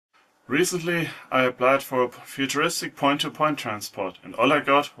Recently I applied for a futuristic point-to-point transport and all I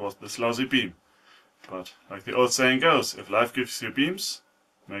got was this lousy beam. But like the old saying goes, if life gives you beams,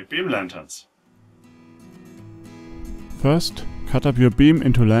 make beam lanterns. First, cut up your beam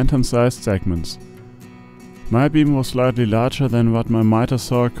into lantern-sized segments. My beam was slightly larger than what my miter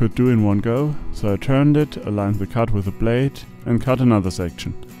saw could do in one go, so I turned it, aligned the cut with a blade and cut another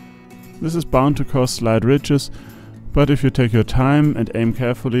section. This is bound to cause slight ridges, but if you take your time and aim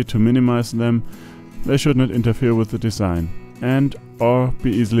carefully to minimize them, they should not interfere with the design and or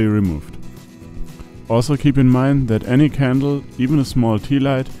be easily removed. Also keep in mind that any candle, even a small tea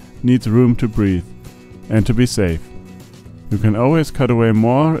light, needs room to breathe and to be safe. You can always cut away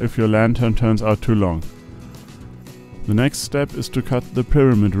more if your lantern turns out too long. The next step is to cut the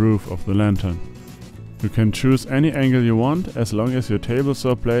pyramid roof of the lantern. You can choose any angle you want as long as your table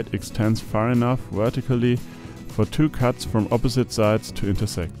saw blade extends far enough vertically for two cuts from opposite sides to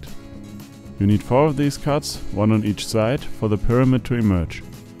intersect. You need 4 of these cuts, one on each side, for the pyramid to emerge.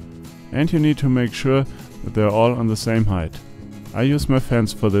 And you need to make sure that they are all on the same height. I use my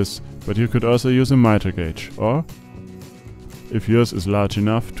fence for this, but you could also use a miter gauge, or, if yours is large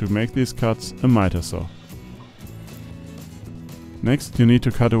enough to make these cuts, a miter saw. Next you need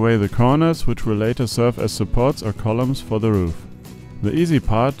to cut away the corners, which will later serve as supports or columns for the roof. The easy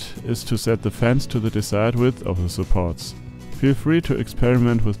part is to set the fence to the desired width of the supports. Feel free to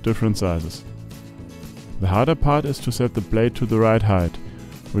experiment with different sizes. The harder part is to set the blade to the right height,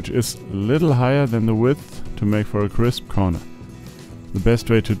 which is a little higher than the width to make for a crisp corner. The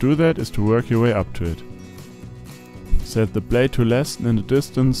best way to do that is to work your way up to it. Set the blade to less than the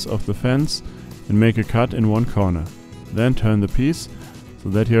distance of the fence and make a cut in one corner. Then turn the piece so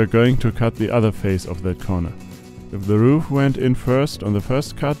that you are going to cut the other face of that corner. If the roof went in first on the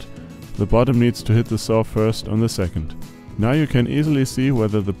first cut, the bottom needs to hit the saw first on the second. Now you can easily see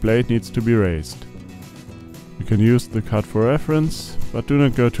whether the blade needs to be raised. You can use the cut for reference, but do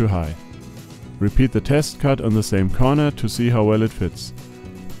not go too high. Repeat the test cut on the same corner to see how well it fits.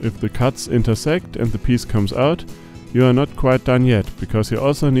 If the cuts intersect and the piece comes out, you are not quite done yet, because you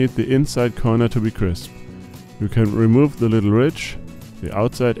also need the inside corner to be crisp. You can remove the little ridge, the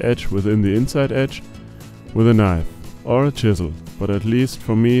outside edge within the inside edge, with a knife or a chisel, but at least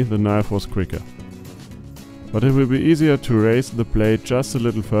for me the knife was quicker. But it will be easier to raise the blade just a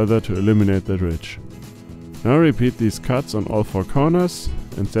little further to eliminate that ridge. Now repeat these cuts on all 4 corners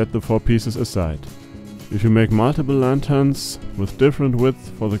and set the 4 pieces aside. If you make multiple lanterns with different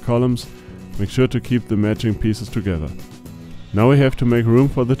width for the columns, make sure to keep the matching pieces together. Now we have to make room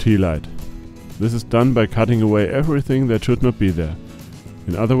for the tea light. This is done by cutting away everything that should not be there.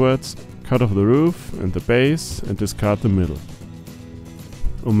 In other words, cut off the roof and the base and discard the middle.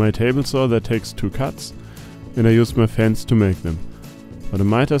 On my table saw that takes 2 cuts and I used my fence to make them, but a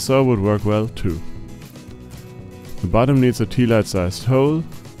miter saw would work well too. The bottom needs a tea light sized hole,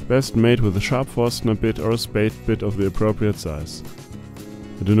 best made with a sharp Forstner bit or a spade bit of the appropriate size.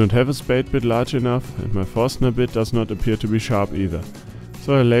 I do not have a spade bit large enough and my Forstner bit does not appear to be sharp either,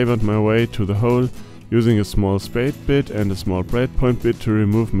 so I labored my way to the hole using a small spade bit and a small breakpoint bit to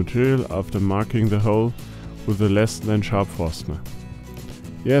remove material after marking the hole with a less than sharp Forstner.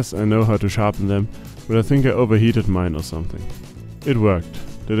 Yes, I know how to sharpen them, but I think I overheated mine or something. It worked,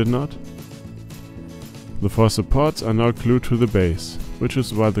 did it not? The 4 supports are now glued to the base, which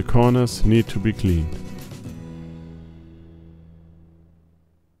is why the corners need to be cleaned.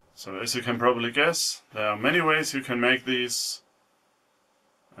 So as you can probably guess, there are many ways you can make these,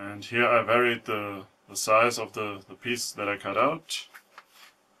 and here I varied the size of the piece that I cut out.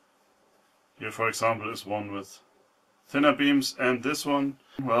 Here for example is one with thinner beams, and this one,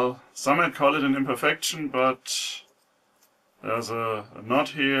 well, some might call it an imperfection, but there's a knot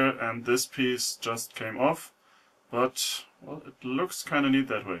here and this piece just came off, but well, it looks kind of neat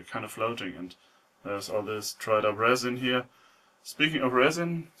that way, kind of floating, and there's all this dried up resin here. Speaking of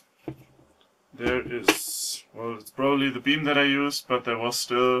resin, there is, well, it's probably the beam that I used, but there was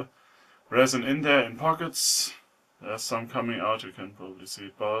still resin in there in pockets. There's some coming out, you can probably see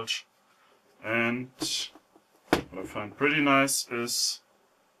it bulge. And what I find pretty nice is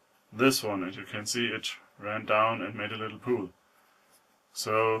this one, and you can see it ran down and made a little pool.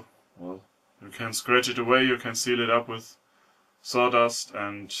 So, well, you can scratch it away, you can seal it up with sawdust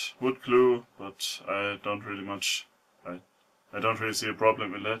and wood glue, but I don't really see a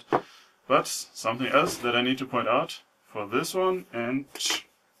problem in that. But something else that I need to point out for this one, and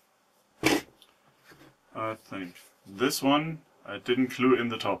I think this one I didn't glue in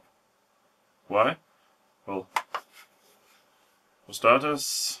the top. Why? Well, for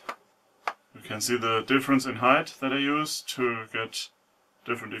starters, you can see the difference in height that I used to get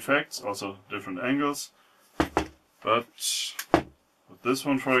different effects, also different angles. But with this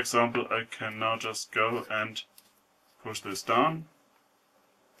one, for example, I can now just go and push this down.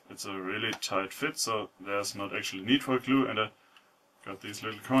 It's a really tight fit, so there's not actually need for glue, and I got these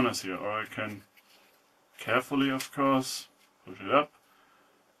little corners here. Or I can carefully, of course, push it up,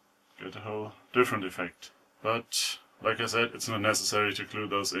 get a whole different effect. But like I said, it's not necessary to glue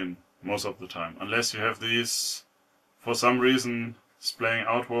those in most of the time, unless you have these for some reason splaying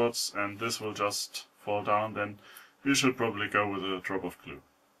outwards and this will just fall down, then you should probably go with a drop of glue.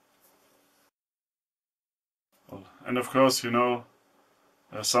 Well, and of course, you know,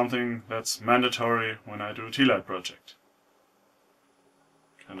 there's something that's mandatory when I do a tealight project.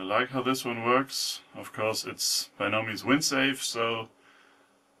 Kinda like how this one works. Of course, it's by no means wind safe, so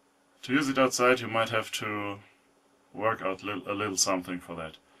to use it outside you might have to work out a little something for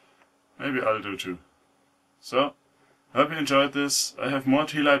that. Maybe I'll do too. So, hope you enjoyed this. I have more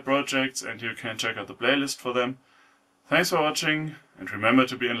tealight projects and you can check out the playlist for them. Thanks for watching and remember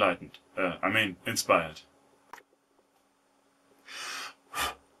to be enlightened. Inspired.